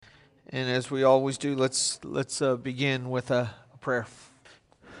And as we always do, let's begin with a prayer.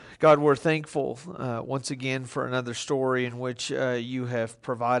 God, we're thankful once again for another story in which you have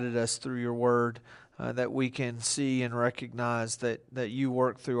provided us through your word, that we can see and recognize that you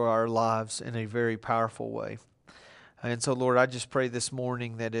work through our lives in a very powerful way. And so, Lord, I just pray this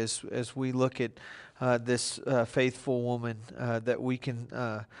morning that as we look at this faithful woman, that we can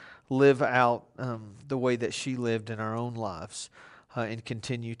live out the way that she lived in our own lives. And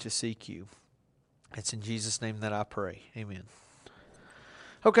continue to seek you. It's in Jesus' name that I pray. Amen.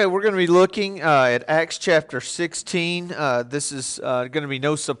 Okay, we're going to be looking at Acts chapter 16. This is going to be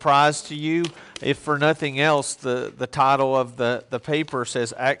no surprise to you. If for nothing else, the title of the paper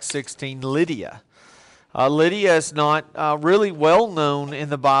says Acts 16, Lydia. Lydia is not really well known in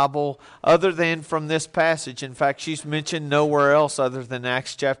the Bible other than from this passage. In fact, she's mentioned nowhere else other than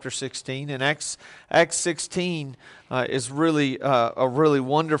Acts chapter 16. And Acts 16 is really a really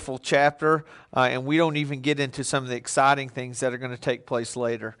wonderful chapter, and we don't even get into some of the exciting things that are going to take place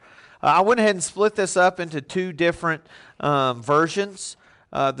later. I went ahead and split this up into two different versions.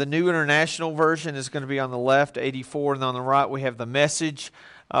 The New International Version is going to be on the left, 84, and on the right we have the Message.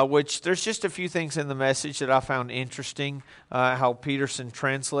 Which there's just a few things in the Message that I found interesting, how Peterson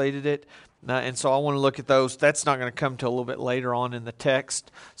translated it. And so I want to look at those. That's not going to come till a little bit later on in the text.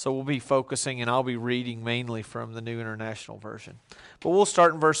 So we'll be focusing, and I'll be reading mainly from the New International Version. But we'll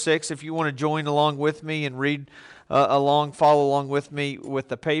start in verse 6. If you want to join along with me and read follow along with me with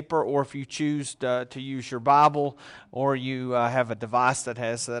the paper, or if you choose to use your Bible, or you have a device that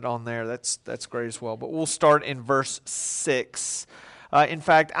has that on there, that's great as well. But we'll start in verse 6. In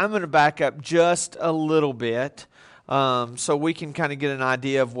fact, I'm going to back up just a little bit so we can kind of get an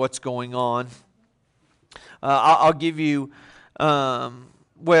idea of what's going on. I'll give you,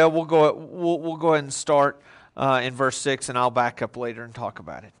 we'll go ahead and start in verse 6, and I'll back up later and talk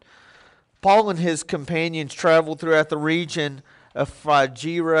about it. Paul and his companions traveled throughout the region of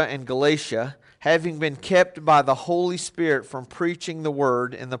Phrygia and Galatia, having been kept by the Holy Spirit from preaching the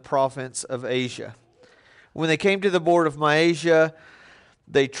word in the province of Asia. When they came to the border of Mysia,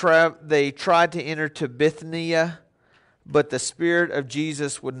 they tried to enter to Bithynia, but the Spirit of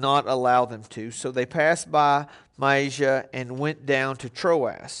Jesus would not allow them to. So they passed by Mysia and went down to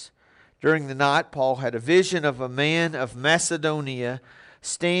Troas. During the night, Paul had a vision of a man of Macedonia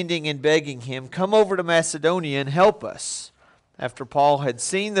standing and begging him, "Come over to Macedonia and help us." After Paul had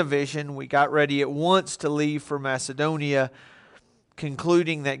seen the vision, we got ready at once to leave for Macedonia,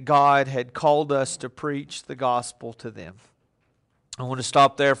 concluding that God had called us to preach the gospel to them. I want to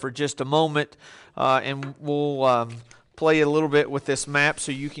stop there for just a moment, and we'll play a little bit with this map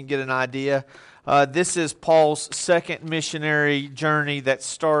so you can get an idea. This is Paul's second missionary journey that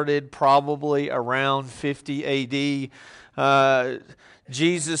started probably around 50 A.D.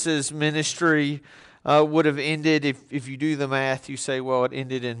 Jesus' ministry would have ended, if you do the math, you say, well, it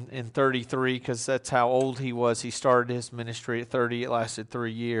ended in 33 because that's how old he was. He started his ministry at 30. It lasted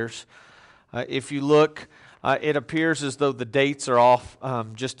 3 years. If you look, it appears as though the dates are off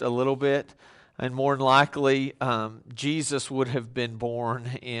just a little bit, and more than likely, Jesus would have been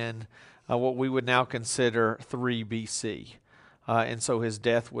born in what we would now consider 3 BC, and so his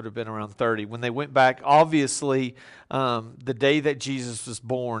death would have been around 30. When they went back, obviously, the day that Jesus was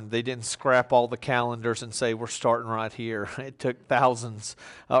born, they didn't scrap all the calendars and say, we're starting right here. It took thousands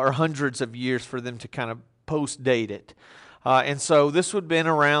or hundreds of years for them to kind of post-date it. And so this would have been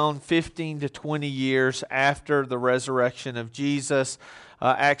around 15 to 20 years after the resurrection of Jesus.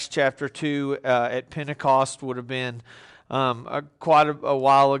 Acts chapter 2 at Pentecost would have been quite a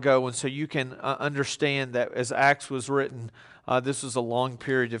while ago. And so you can understand that as Acts was written, this was a long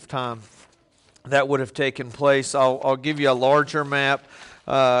period of time that would have taken place. I'll give you a larger map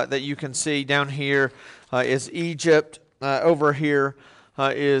that you can see. Down here is Egypt. Over here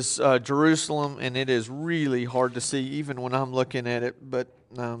is Jerusalem, and it is really hard to see even when I'm looking at it, but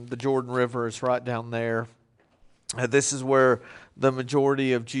the Jordan River is right down there. This is where the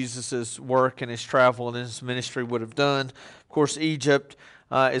majority of Jesus' work and his travel and his ministry would have done. Of course, Egypt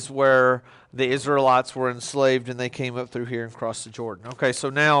is where the Israelites were enslaved, and they came up through here and crossed the Jordan. Okay, so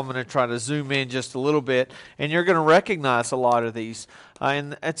now I'm going to try to zoom in just a little bit, and you're going to recognize a lot of these.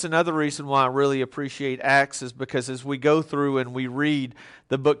 And that's another reason why I really appreciate Acts, is because as we go through and we read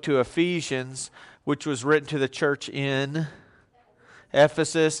the book to Ephesians, which was written to the church in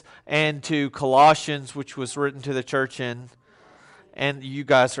Ephesus, and to Colossians, which was written to the church in, and you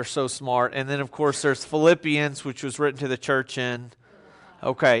guys are so smart. And then, of course, there's Philippians, which was written to the church in.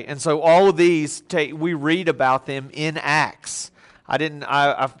 Okay, and so all of these, we read about them in Acts.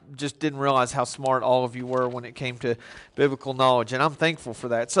 I just didn't realize how smart all of you were when it came to biblical knowledge, and I'm thankful for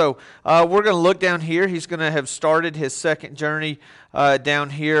that. So we're going to look down here. He's going to have started his second journey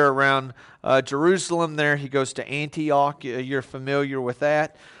down here around Jerusalem. There he goes to Antioch. You're familiar with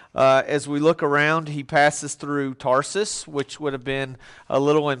that. As we look around, he passes through Tarsus, which would have been a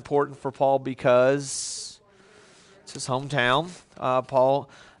little important for Paul because it's his hometown.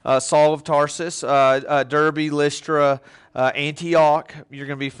 Saul of Tarsus, Derbe, Lystra, Antioch. You're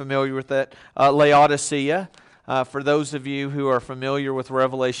going to be familiar with that. Laodicea. For those of you who are familiar with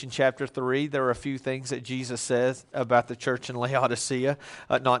Revelation chapter 3, there are a few things that Jesus says about the church in Laodicea.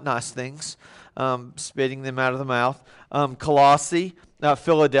 Not nice things. Spitting them out of the mouth. Colossae.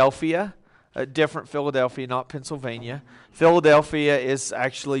 Philadelphia, a different Philadelphia, not Pennsylvania. Philadelphia is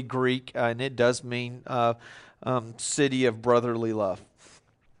actually Greek, and it does mean city of brotherly love.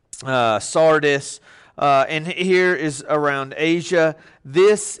 Sardis, and here is around Asia.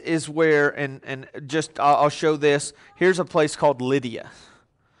 This is where, and just I'll show this. Here's a place called Lydia,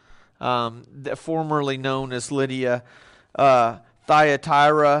 formerly known as Lydia.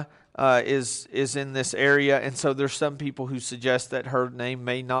 Thyatira is in this area, and so there's some people who suggest that her name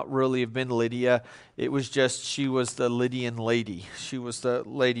may not really have been Lydia. It was just she was the Lydian lady. She was the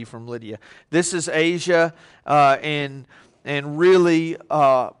lady from Lydia. This is Asia, and really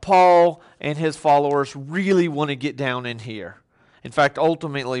Paul and his followers really want to get down in here. In fact,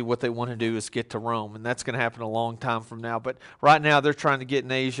 ultimately what they want to do is get to Rome, and that's going to happen a long time from now. But right now they're trying to get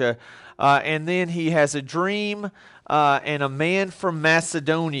in Asia. And then he has a dream, and a man from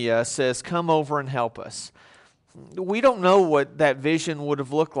Macedonia says, come over and help us. We don't know what that vision would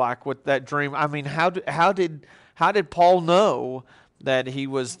have looked like with that dream. I mean, how did Paul know that he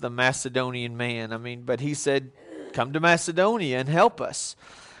was the Macedonian man? I mean, but he said, come to Macedonia and help us.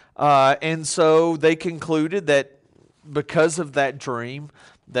 And so they concluded that because of that dream,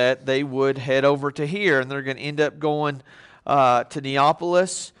 that they would head over to here, and they're going to end up going to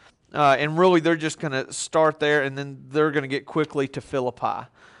Neapolis, and really they're just going to start there, and then they're going to get quickly to Philippi.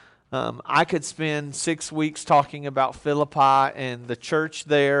 I could spend 6 weeks talking about Philippi and the church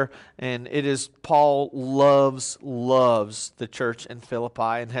there, and it is Paul loves the church in Philippi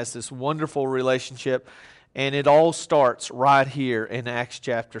and has this wonderful relationship. And it all starts right here in Acts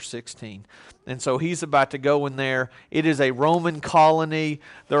chapter 16. And so he's about to go in there. It is a Roman colony.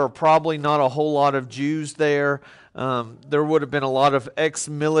 There are probably not a whole lot of Jews there. There would have been a lot of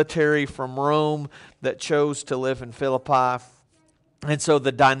ex-military from Rome that chose to live in Philippi. And so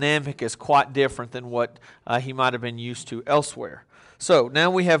the dynamic is quite different than what he might have been used to elsewhere. So now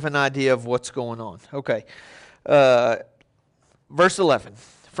we have an idea of what's going on. Okay. Verse 11.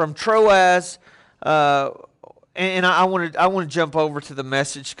 From Troas... and I want to jump over to the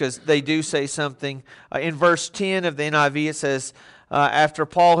Message because they do say something. In verse 10 of the NIV it says, after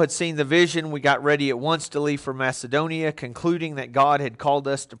Paul had seen the vision, we got ready at once to leave for Macedonia, concluding that God had called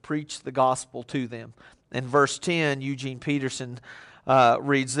us to preach the gospel to them. In verse 10, Eugene Peterson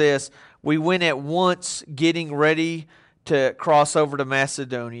reads this, we went at once getting ready to cross over to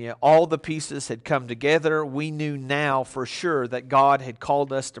Macedonia. All the pieces had come together. We knew now for sure that God had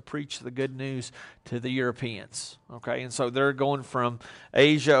called us to preach the good news to the Europeans. Okay, and so they're going from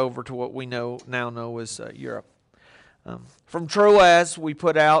Asia over to what we now know as Europe. From Troas, we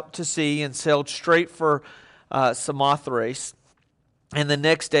put out to sea and sailed straight for Samothrace. And the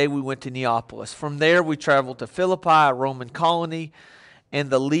next day we went to Neapolis. From there we traveled to Philippi, a Roman colony, and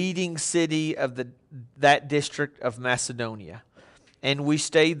the leading city of that district of Macedonia. And we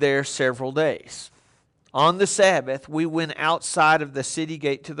stayed there several days. On the Sabbath, we went outside of the city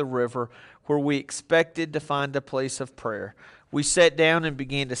gate to the river, where we expected to find a place of prayer. We sat down and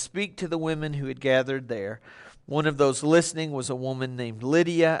began to speak to the women who had gathered there. One of those listening was a woman named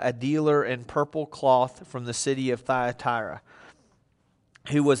Lydia, a dealer in purple cloth from the city of Thyatira,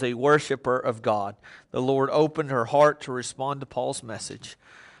 who was a worshiper of God. The Lord opened her heart to respond to Paul's message.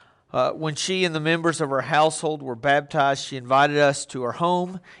 When she and the members of her household were baptized, she invited us to her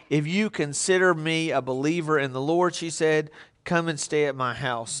home. If you consider me a believer in the Lord, she said, come and stay at my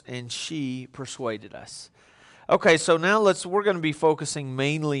house. And she persuaded us. Okay, so now we're going to be focusing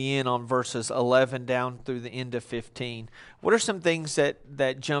mainly in on verses 11 down through the end of 15. What are some things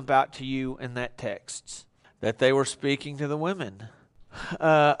that jump out to you in that text? That they were speaking to the women.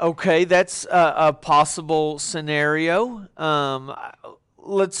 Okay, that's a possible scenario.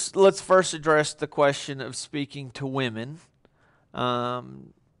 Let's first address the question of speaking to women.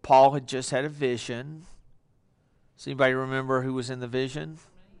 Paul had just had a vision. Does anybody remember who was in the vision?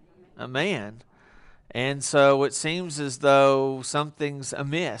 A man. And so it seems as though something's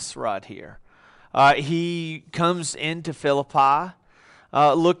amiss right here. He comes into Philippi.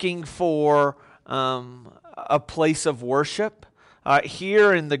 looking for a place of worship.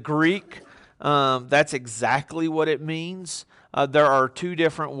 Here in the Greek, that's exactly what it means. There are two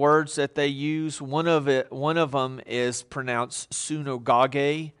different words that they use. One of them is pronounced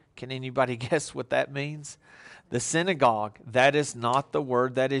synagoge. Can anybody guess what that means? The synagogue. That is not the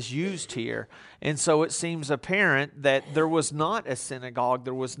word that is used here. And so it seems apparent that there was not a synagogue,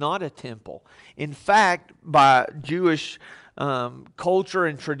 there was not a temple. In fact, by Jewish culture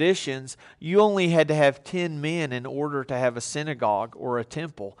and traditions, you only had to have 10 men in order to have a synagogue or a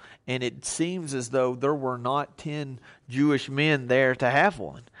temple. And it seems as though there were not 10 Jewish men there to have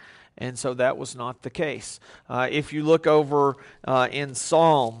one. And so that was not the case. If you look over in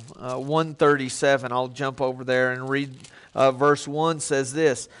Psalm 137, I'll jump over there and read verse 1 says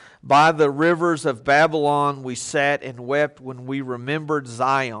this: "By the rivers of Babylon we sat and wept when we remembered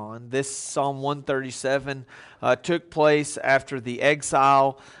Zion." This Psalm 137 took place after the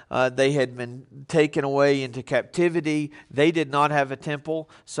exile. They had been taken away into captivity. They did not have a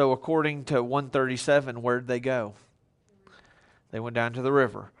temple. So according to 137, where'd they go? They went down to the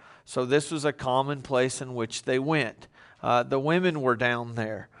river. So this was a common place in which they went. The women were down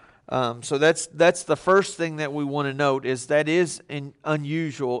there. So that's the first thing that we want to note, is that is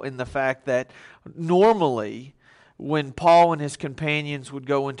unusual in the fact that normally when Paul and his companions would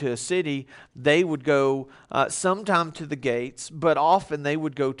go into a city, they would go sometime to the gates, but often they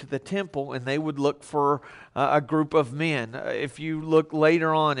would go to the temple and they would look for a group of men. If you look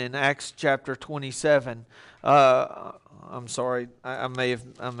later on in Acts chapter 27, I'm sorry, I may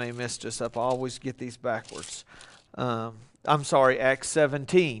have messed this up. I always get these backwards. I'm sorry, Acts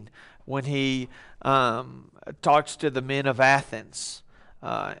 17, when he talks to the men of Athens.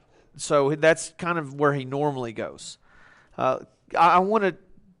 So that's kind of where he normally goes. I want to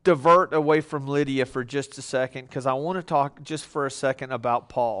divert away from Lydia for just a second, because I want to talk just for a second about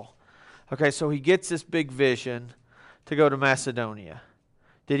Paul. Okay, so he gets this big vision to go to Macedonia.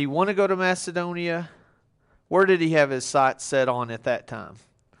 Did he want to go to Macedonia? Where did he have his sights set on at that time?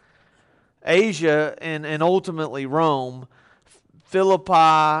 Asia and ultimately Rome,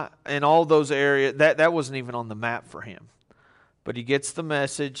 Philippi, and all those areas, that wasn't even on the map for him. But he gets the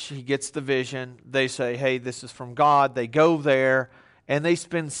message, he gets the vision. They say, hey, this is from God. They go there, and they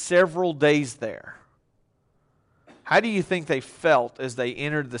spend several days there. How do you think they felt as they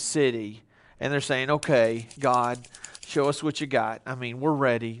entered the city, and they're saying, okay, God, show us what you got. I mean, we're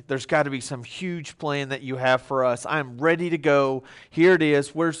ready. There's got to be some huge plan that you have for us. I'm ready to go. Here it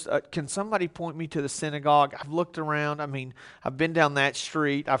is. Can somebody point me to the synagogue? I've looked around. I mean, I've been down that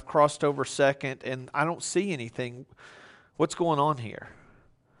street. I've crossed over 2nd, and I don't see anything. What's going on here?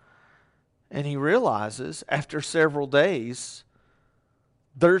 And he realizes after several days,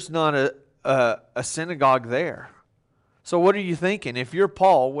 there's not a synagogue there. So what are you thinking? If you're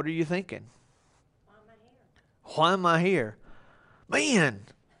Paul, what are you thinking? Why am I here? Man,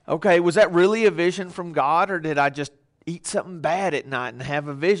 okay, was that really a vision from God, or did I just eat something bad at night and have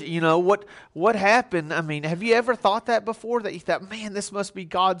a vision? You know, what happened? I mean, have you ever thought that before, that you thought, man, this must be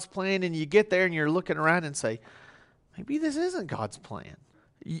God's plan, and you get there and you're looking around and say, maybe this isn't God's plan.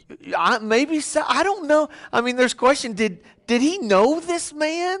 Maybe so. I don't know. I mean, there's question, did he know this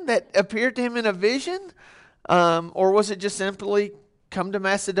man that appeared to him in a vision? Or was it just simply come to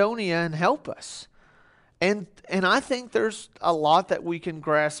Macedonia and help us? And I think there's a lot that we can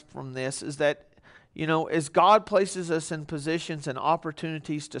grasp from this, is that, you know, as God places us in positions and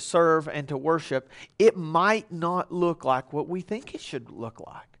opportunities to serve and to worship, it might not look like what we think it should look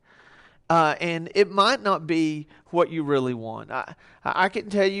like. And it might not be what you really want. I can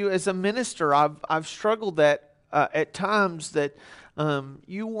tell you, as a minister, I've struggled that at times, that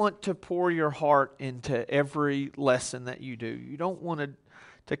you want to pour your heart into every lesson that you do. You don't want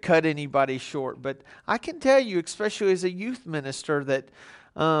to cut anybody short. But I can tell you, especially as a youth minister, that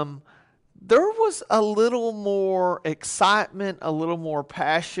there was a little more excitement, a little more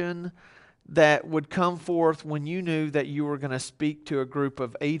passion that would come forth when you knew that you were going to speak to a group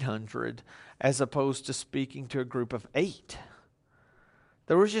of 800 as opposed to speaking to a group of 8.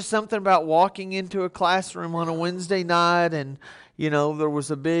 There was just something about walking into a classroom on a Wednesday night, and, you know, there was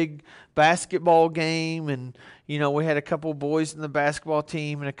a big basketball game, and, you know, we had a couple boys in the basketball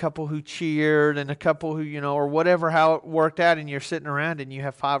team and a couple who cheered and a couple who, you know, or whatever, how it worked out, and you're sitting around and you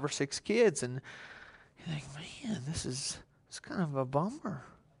have 5 or 6 kids, and you think, man, it's kind of a bummer.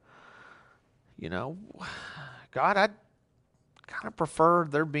 You know, God, I'd kind of prefer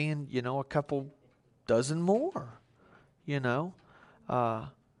there being, you know, a couple dozen more, you know.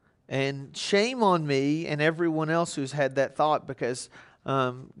 And shame on me and everyone else who's had that thought, because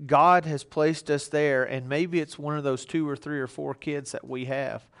God has placed us there, and maybe it's one of those 2 or 3 or 4 kids that we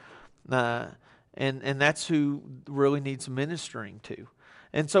have. And that's who really needs ministering to.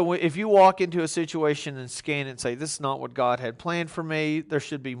 And so if you walk into a situation and scan and say, this is not what God had planned for me, there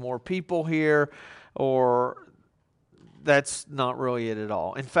should be more people here, or that's not really it at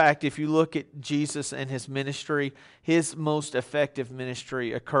all. In fact, if you look at Jesus and his ministry, his most effective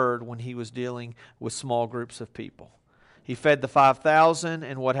ministry occurred when he was dealing with small groups of people. He fed the 5,000,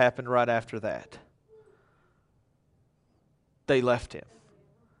 and what happened right after that? They left him.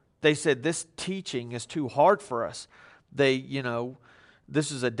 They said, this teaching is too hard for us.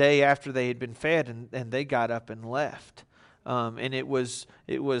 This is a day after they had been fed, and they got up and left. And it was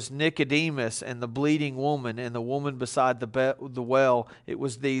Nicodemus and the bleeding woman and the woman beside the well. It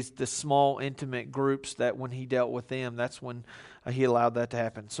was the small intimate groups that when he dealt with them, that's when he allowed that to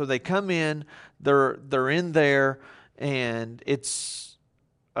happen. So they come in, they're in there, and it's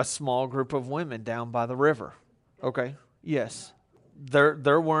a small group of women down by the river. Okay, yes.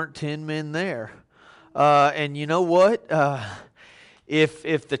 There weren't 10 men there. And you know what?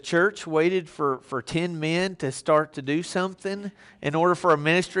 If the church waited for 10 men to start to do something in order for a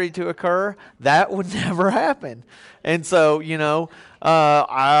ministry to occur, that would never happen. And so,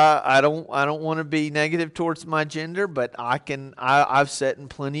 I don't want to be negative towards my gender, but I've sat in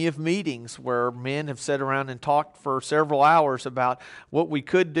plenty of meetings where men have sat around and talked for several hours about what we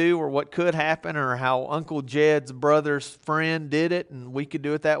could do or what could happen or how Uncle Jed's brother's friend did it and we could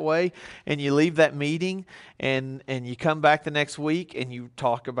do it that way. And you leave that meeting and you come back the next week and you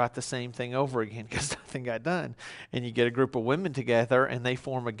talk about the same thing over again because nothing got done. And you get a group of women together and they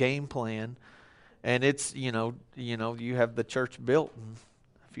form a game plan. And it's, you have the church built in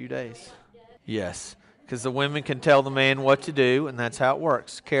a few days. Yes, because the women can tell the man what to do, and that's how it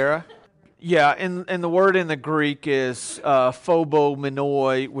works. Kara? Yeah, and the word in the Greek is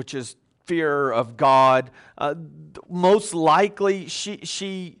phobomenoi, which is fear of God. Most likely,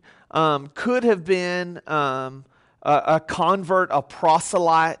 she could have been a convert, a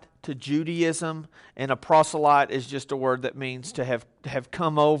proselyte to Judaism. And a proselyte is just a word that means to have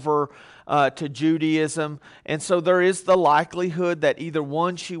come over to Judaism. And so there is the likelihood that either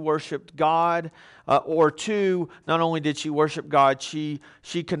one, she worshiped God, or two, not only did she worship God, she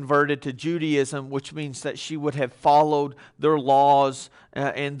converted to Judaism, which means that she would have followed their laws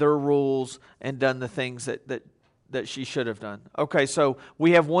and their rules and done the things that she should have done. Okay, so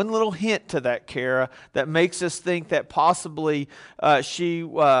we have one little hint to that, Kara, that makes us think that possibly she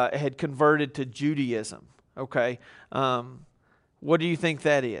had converted to Judaism. Okay, what do you think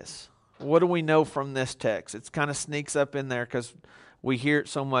that is? What do we know from this text? It kind of sneaks up in there because we hear it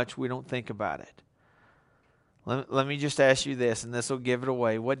so much we don't think about it. Let me just ask you this, and this will give it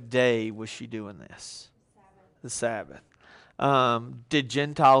away. What day was she doing this? The Sabbath. Did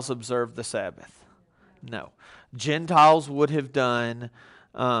Gentiles observe the Sabbath? No. Gentiles would have done,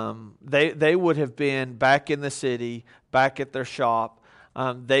 they would have been back in the city, back at their shop.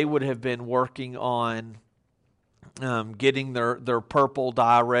 They would have been working on getting their purple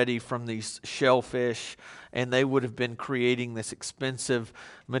dye ready from these shellfish, and they would have been creating this expensive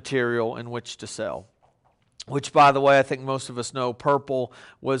material in which to sell. Which, by the way, I think most of us know purple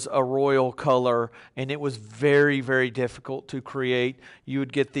was a royal color, and it was very, very difficult to create. You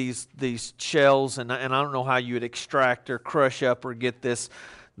would get these shells, and I don't know how you would extract or crush up or get this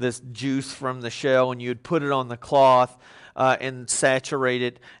juice from the shell, and you would put it on the cloth and saturate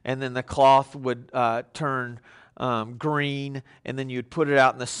it, and then the cloth would turn green, and then you'd put it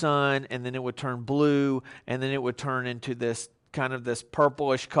out in the sun, and then it would turn blue, and then it would turn into this kind of this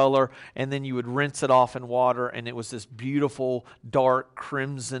purplish color, and then you would rinse it off in water, and it was this beautiful, dark,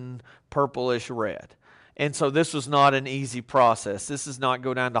 crimson, purplish red. And so this was not an easy process. This is not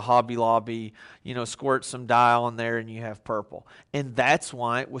go down to Hobby Lobby, squirt some dye on there, and you have purple. And that's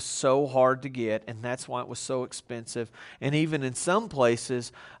why it was so hard to get, and that's why it was so expensive. And even in some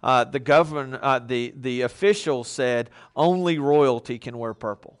places, the officials said only royalty can wear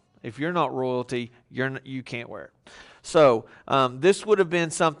purple. If you're not royalty, you can't wear it. So this would have been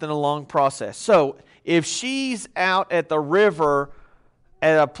something a long process. So if she's out at the river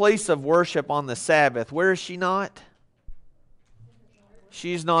at a place of worship on the Sabbath, where is she not?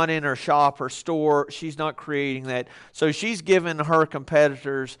 She's not in her shop, her store. She's not creating that. So she's given her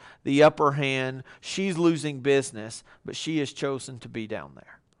competitors the upper hand. She's losing business, but she has chosen to be down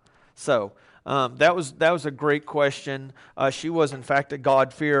there. So that was a great question. She was, in fact, a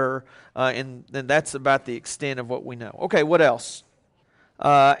God-fearer, and that's about the extent of what we know. Okay, what else?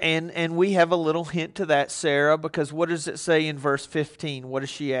 And we have a little hint to that, Sarah, because what does it say in verse 15? What does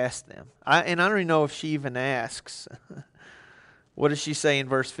she ask them? I don't even know if she even asks. What does she say in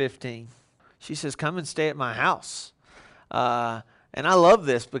verse 15? She says, come and stay at my house. And I love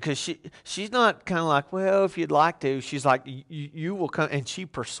this because she's not kind of like, well, if you'd like to. She's like, you will come. And she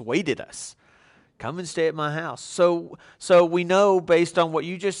persuaded us. Come and stay at my house. So we know based on what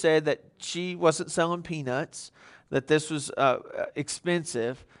you just said that she wasn't selling peanuts, that this was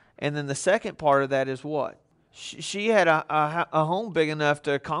expensive. And then the second part of that is what? She had a home big enough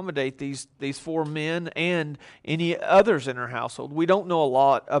to accommodate these four men and any others in her household. We don't know a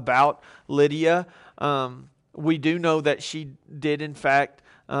lot about Lydia. We do know that she did, in fact,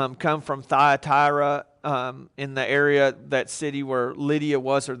 come from Thyatira, in the area, that city where Lydia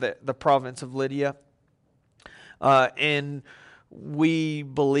was, or the province of Lydia. And we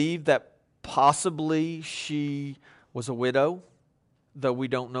believe that possibly she was a widow, though we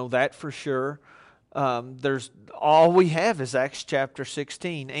don't know that for sure. There's all we have is Acts chapter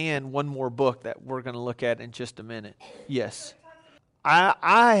 16 and one more book that we're going to look at in just a minute. Yes.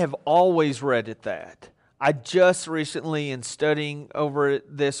 I have always read it that. I just recently, in studying over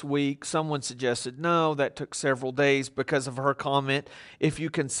it this week, someone suggested, no, that took several days because of her comment, if you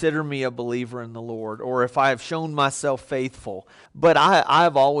consider me a believer in the Lord, or if I have shown myself faithful. But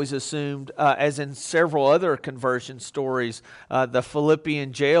I've always assumed, as in several other conversion stories, the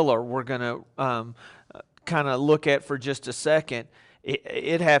Philippian jailer we're going to kind of look at for just a second,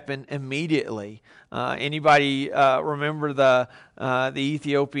 it happened immediately. Anybody remember the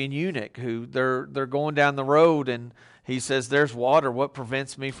Ethiopian eunuch who they're going down the road and he says, "There's water. What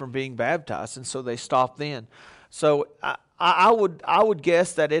prevents me from being baptized?" And so they stop then. So I would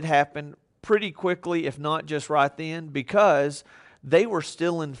guess that it happened pretty quickly, if not just right then, because they were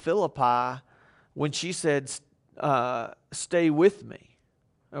still in Philippi when she said, "Stay with me."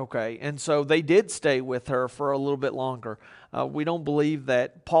 Okay, and so they did stay with her for a little bit longer. We don't believe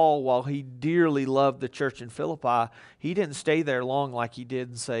that Paul, while he dearly loved the church in Philippi, he didn't stay there long like he did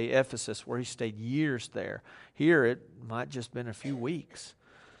in, say, Ephesus, where he stayed years there. Here, it might just been a few weeks.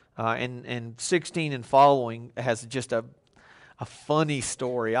 And 16 and following has just a funny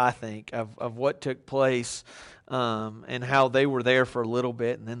story, I think, of what took place and how they were there for a little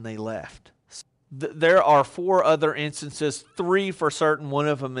bit and then they left. There are four other instances, three for certain, one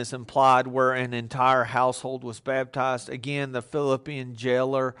of them is implied, where an entire household was baptized. Again, the Philippian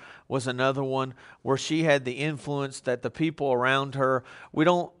jailer was another one where she had the influence that the people around her, we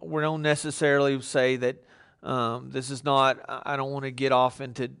don't necessarily say that this is not, I don't want to get off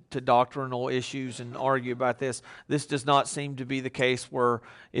into doctrinal issues and argue about this. This does not seem to be the case where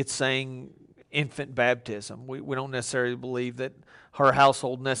it's saying infant baptism. We don't necessarily believe that her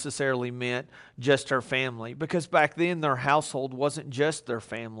household necessarily meant just her family, because back then their household wasn't just their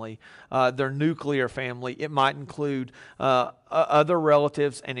family, their nuclear family. It might include other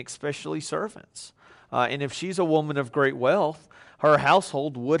relatives and especially servants. And if she's a woman of great wealth, her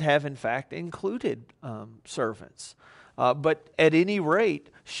household would have in fact included servants. But at any rate,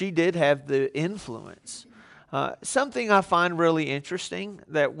 she did have the influence. Something I find really interesting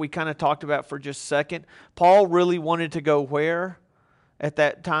that we kind of talked about for just a second. Paul really wanted to go where at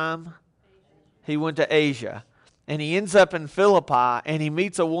that time? He went to Asia. And he ends up in Philippi and he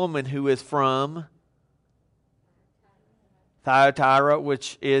meets a woman who is from Thyatira,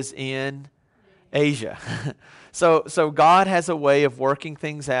 which is in Asia. So God has a way of working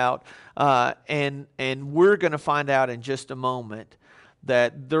things out. And we're going to find out in just a moment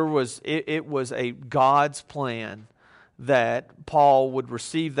that it was a God's plan that Paul would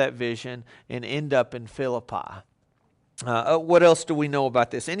receive that vision and end up in Philippi. What else do we know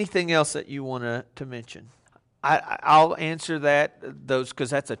about this? Anything else that you want to mention? I'll answer those because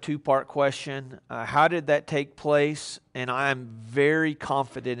that's a two-part question. How did that take place? And I'm very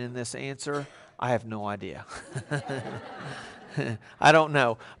confident in this answer. I have no idea. I don't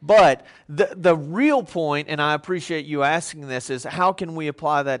know. But the real point, and I appreciate you asking this, is how can we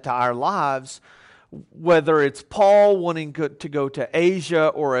apply that to our lives? Whether it's Paul wanting to go to Asia,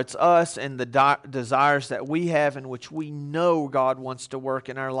 or it's us and the desires that we have in which we know God wants to work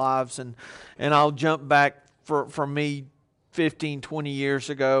in our lives. And I'll jump back for me 15, 20 years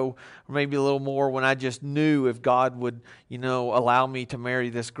ago, or maybe a little more, when I just knew if God would, allow me to marry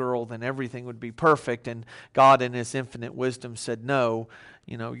this girl, then everything would be perfect. And God in His infinite wisdom said, no,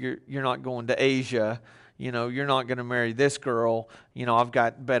 you're not going to Asia. You're not going to marry this girl. I've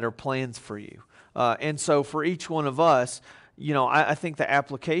got better plans for you. And so for each one of us, I think the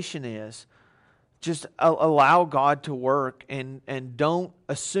application is just allow God to work and don't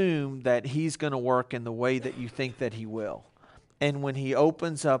assume that He's going to work in the way that you think that He will. And when He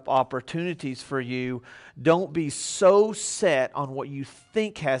opens up opportunities for you, don't be so set on what you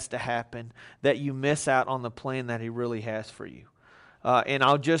think has to happen that you miss out on the plan that He really has for you. And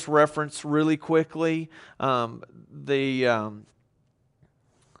I'll just reference really quickly the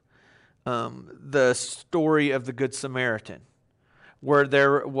story of the Good Samaritan, where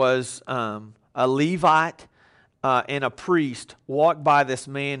there was a Levite and a priest walk by this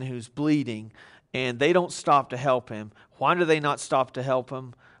man who's bleeding, and they don't stop to help him. Why do they not stop to help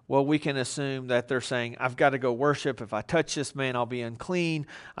him? Well, we can assume that they're saying, I've got to go worship. If I touch this man, I'll be unclean.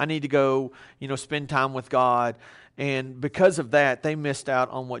 I need to go, spend time with God. And because of that, they missed out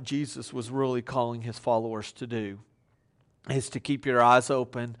on what Jesus was really calling his followers to do, is to keep your eyes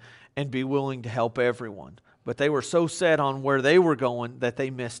open and be willing to help everyone. But they were so set on where they were going that they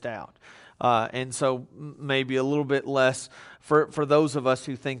missed out. And so maybe a little bit less for those of us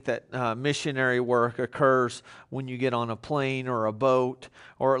who think that missionary work occurs when you get on a plane or a boat,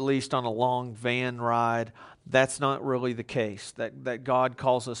 or at least on a long van ride. That's not really the case, that God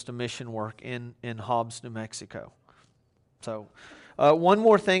calls us to mission work in Hobbs, New Mexico. So one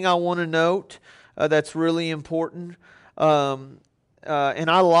more thing I want to note that's really important. And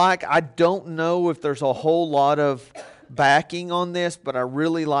I don't know if there's a whole lot of backing on this, but I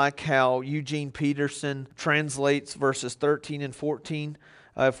really like how Eugene Peterson translates verses 13 and 14.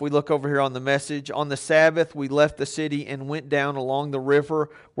 If we look over here on the Message, on the Sabbath we left the city and went down along the river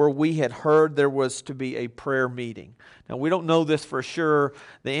where we had heard there was to be a prayer meeting. Now we don't know this for sure.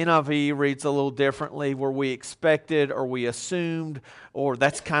 The NIV reads a little differently, where we expected or we assumed, or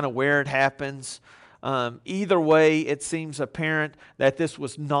that's kind of where it happens. Either way, it seems apparent that this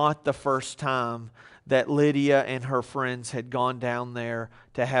was not the first time that Lydia and her friends had gone down there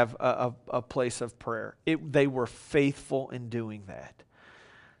to have a place of prayer. They were faithful in doing that.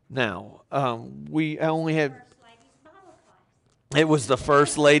 Now, we only had... It was the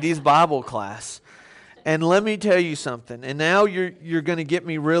First Ladies Bible Class. And let me tell you something. And now you're going to get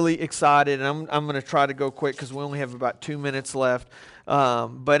me really excited. And I'm going to try to go quick because we only have about 2 minutes left.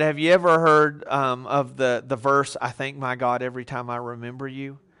 But have you ever heard of the verse, I thank my God every time I remember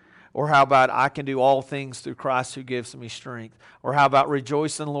you? Or how about, I can do all things through Christ who gives me strength? Or how about,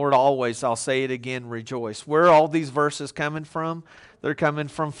 rejoice in the Lord always? I'll say it again, rejoice. Where are all these verses coming from? They're coming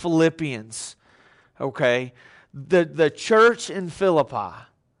from Philippians. Okay? The church in Philippi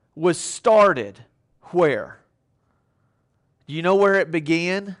was started where? Do you know where it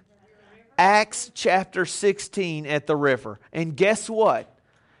began? Acts chapter 16 at the river. And guess what?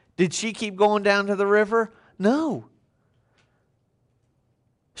 Did she keep going down to the river? No.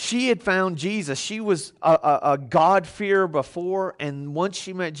 She had found Jesus. She was a God-fearer before, and once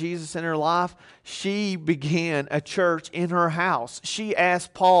she met Jesus in her life, she began a church in her house. She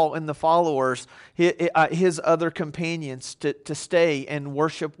asked Paul and the followers, his other companions, to stay and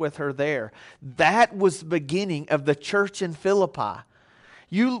worship with her there. That was the beginning of the church in Philippi.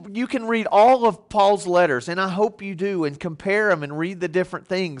 You can read all of Paul's letters, and I hope you do, and compare them and read the different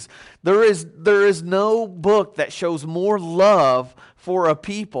things. There is no book that shows more love for a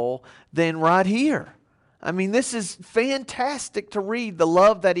people than right here. I mean, this is fantastic to read, the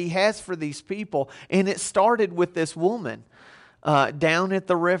love that he has for these people. And it started with this woman down at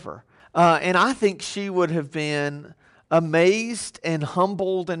the river. And I think she would have been amazed and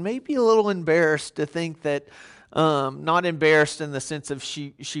humbled and maybe a little embarrassed to think that, not embarrassed in the sense of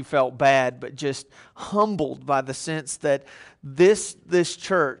she felt bad, but just humbled by the sense that this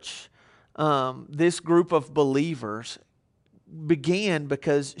church, this group of believers began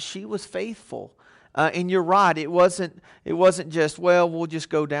because she was faithful. And you're right, it wasn't just, well, we'll just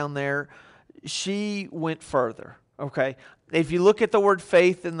go down there. She went further, okay? If you look at the word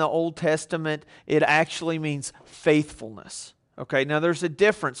faith in the Old Testament, it actually means faithfulness. Okay, now there's a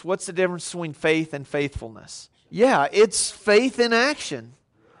difference. What's the difference between faith and faithfulness? Yeah, it's faith in action.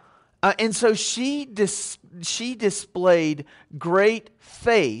 And so she displayed great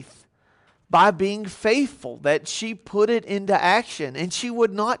faith by being faithful, that she put it into action, and she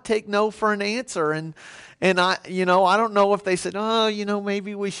would not take no for an answer. And I don't know if they said,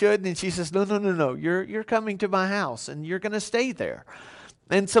 maybe we should. And she says, no, you're coming to my house and you're going to stay there.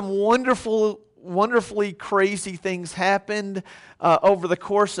 And some wonderfully crazy things happened over the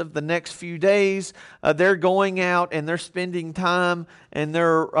course of the next few days. They're going out and they're spending time and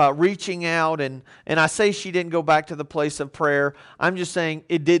they're reaching out. And I say she didn't go back to the place of prayer. I'm just saying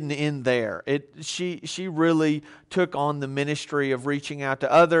it didn't end there. She really took on the ministry of reaching out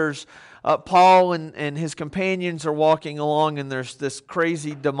to others. Paul and his companions are walking along, and there's this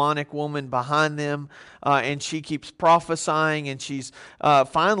crazy demonic woman behind them, and she keeps prophesying, and she's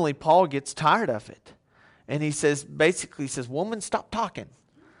finally Paul gets tired of it, and he says, woman, stop talking.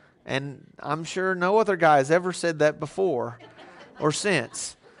 And I'm sure no other guy has ever said that before or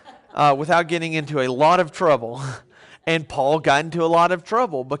since, without getting into a lot of trouble. And Paul got into a lot of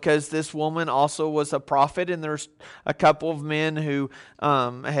trouble because this woman also was a prophet, and there's a couple of men who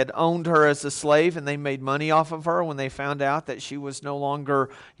had owned her as a slave, and they made money off of her. When they found out that she was no longer,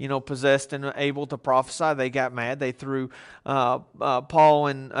 possessed and able to prophesy, they got mad. They threw Paul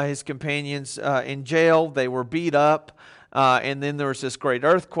and his companions in jail. They were beat up. And then there was this great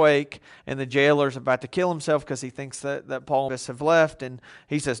earthquake, and the jailer's about to kill himself because he thinks that Paul and us have left. And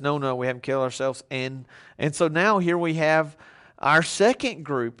he says, no, we haven't killed ourselves. And so now here we have our second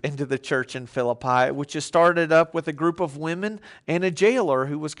group into the church in Philippi, which has started up with a group of women and a jailer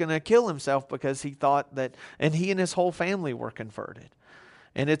who was going to kill himself because he thought that, and he and his whole family were converted.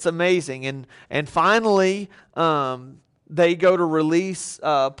 And it's amazing. And finally, they go to release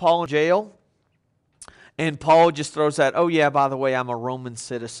Paul in jail. And Paul just throws out, oh yeah, by the way, I'm a Roman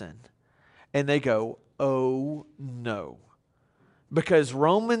citizen. And they go, oh no. Because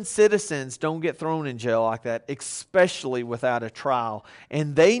Roman citizens don't get thrown in jail like that, especially without a trial.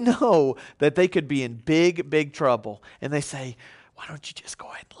 And they know that they could be in big, big trouble. And they say, why don't you just go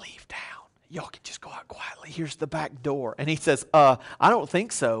ahead and leave town? Y'all can just go out quietly. Here's the back door. And he says, I don't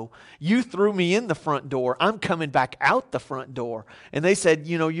think so. You threw me in the front door. I'm coming back out the front door. And they said,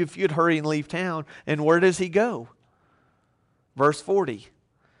 if you'd hurry and leave town. And where does he go? Verse 40.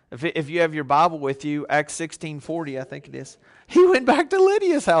 If you have your Bible with you, Acts 16:40, I think it is. He went back to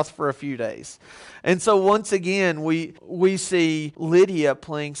Lydia's house for a few days. And so once again, we see Lydia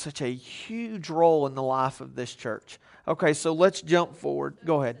playing such a huge role in the life of this church. Okay, so let's jump forward.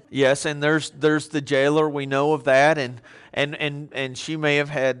 Go ahead. Yes, and there's the jailer. We know of that, and she may have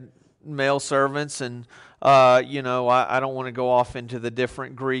had male servants, and I don't want to go off into the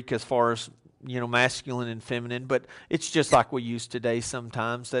different Greek as far as masculine and feminine, but it's just like we use today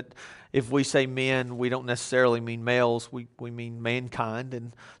sometimes, that if we say men, we don't necessarily mean males, we mean mankind.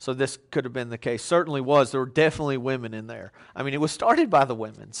 And so this could have been the case. Certainly was. There were definitely women in there. I mean, it was started by the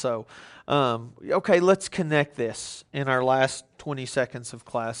women. So, okay, let's connect this in our last 20 seconds of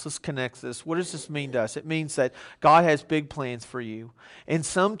class. Let's connect this. What does this mean to us? It means that God has big plans for you. And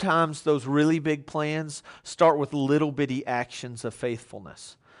sometimes those really big plans start with little bitty actions of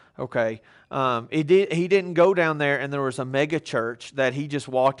faithfulness. Okay, he didn't go down there and there was a mega church that he just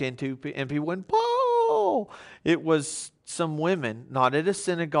walked into and people went, Paul! It was some women, not at a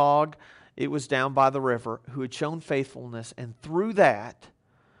synagogue, it was down by the river, who had shown faithfulness, and through that,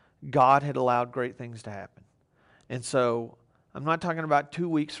 God had allowed great things to happen. And so, I'm not talking about 2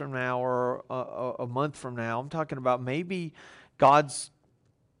 weeks from now or a month from now. I'm talking about maybe God's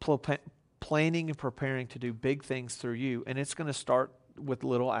planning and preparing to do big things through you, and it's going to start with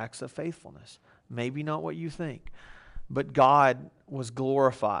little acts of faithfulness. Maybe not what you think, but God was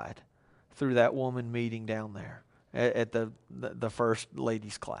glorified through that woman meeting down there at the first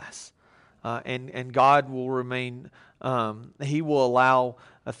ladies class. And God will remain, He will allow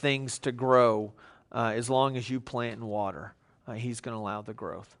things to grow as long as you plant and water. He's going to allow the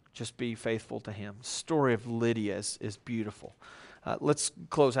growth. Just be faithful to Him. The story of Lydia is beautiful. Let's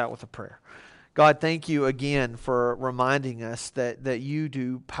close out with a prayer. God, thank you again for reminding us that you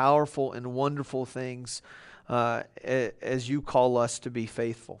do powerful and wonderful things as you call us to be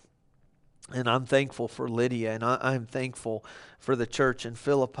faithful. And I'm thankful for Lydia, and I'm thankful for the church in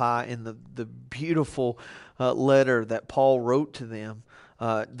Philippi and the beautiful letter that Paul wrote to them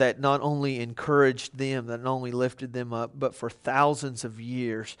that not only encouraged them, that not only lifted them up, but for thousands of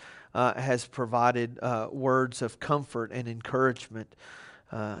years has provided words of comfort and encouragement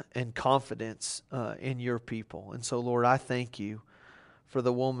and confidence in your people. And so, Lord, I thank you for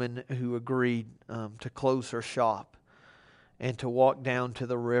the woman who agreed to close her shop and to walk down to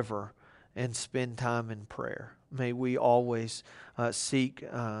the river and spend time in prayer. May we always seek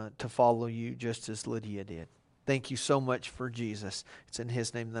to follow you just as Lydia did. Thank you so much for Jesus. It's in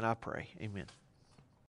His name that I pray. Amen.